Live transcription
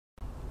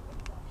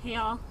Hey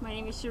y'all, my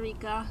name is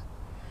Sherica,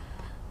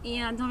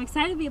 and I'm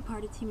excited to be a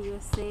part of Team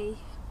USA.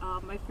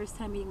 My first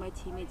time meeting my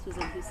teammates was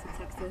in Houston,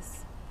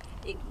 Texas.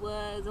 It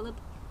was a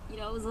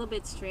little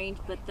bit strange,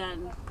 but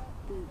then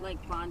we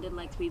bonded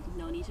like we've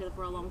known each other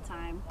for a long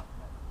time.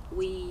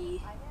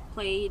 We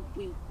played,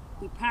 we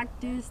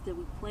practiced, and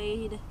we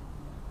played.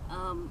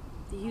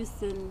 The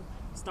Houston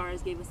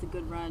Stars gave us a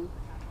good run.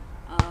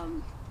 I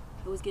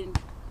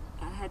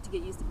had to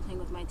get used to playing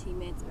with my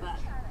teammates, but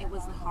it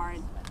wasn't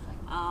hard.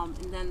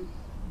 And then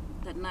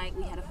that night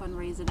we had a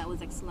fundraiser that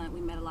was excellent.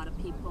 We met a lot of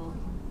people.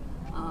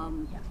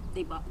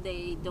 They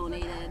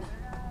donated,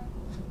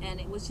 and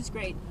it was just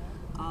great.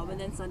 And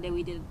then Sunday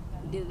we did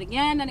it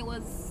again, and it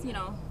was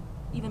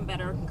even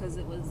better because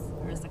it was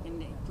our second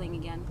day playing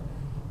again.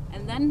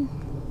 And then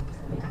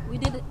we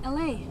did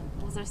LA.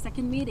 It was our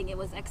second meeting. It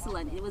was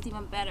excellent. It was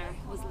even better.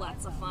 It was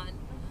lots of fun.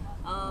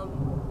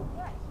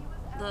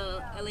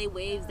 The LA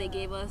Waves, they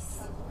gave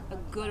us a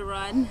good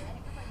run.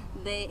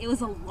 It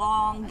was a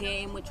long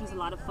game, which was a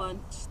lot of fun.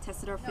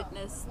 Tested our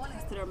fitness,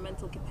 tested our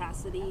mental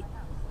capacity,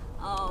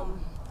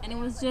 and it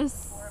was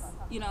just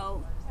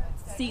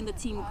seeing the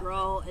team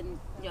grow and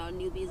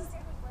newbies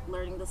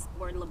learning the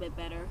sport a little bit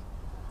better.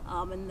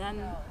 And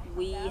then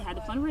we had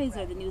a fundraiser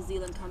at the New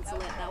Zealand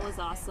consulate. That was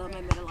awesome.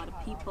 I met a lot of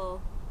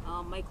people.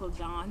 Michael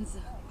Johns,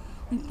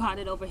 we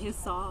bonded over his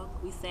song.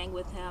 We sang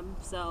with him.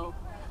 So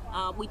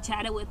we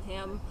chatted with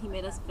him. He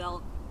made us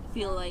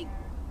feel like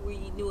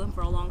we knew him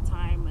for a long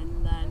time.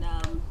 And then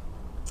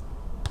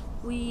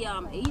we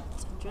ate,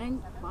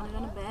 drank, bonded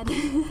on a bed.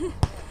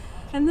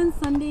 And then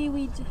Sunday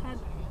we had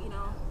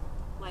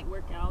light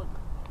workout,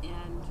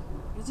 and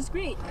it was just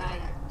great. I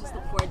just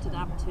look forward to the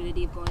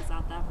opportunity of going to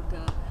South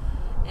Africa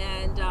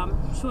and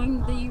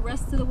showing the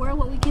rest of the world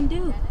what we can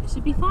do. It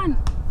should be fun.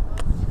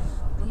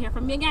 You'll hear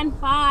from me again.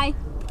 Bye.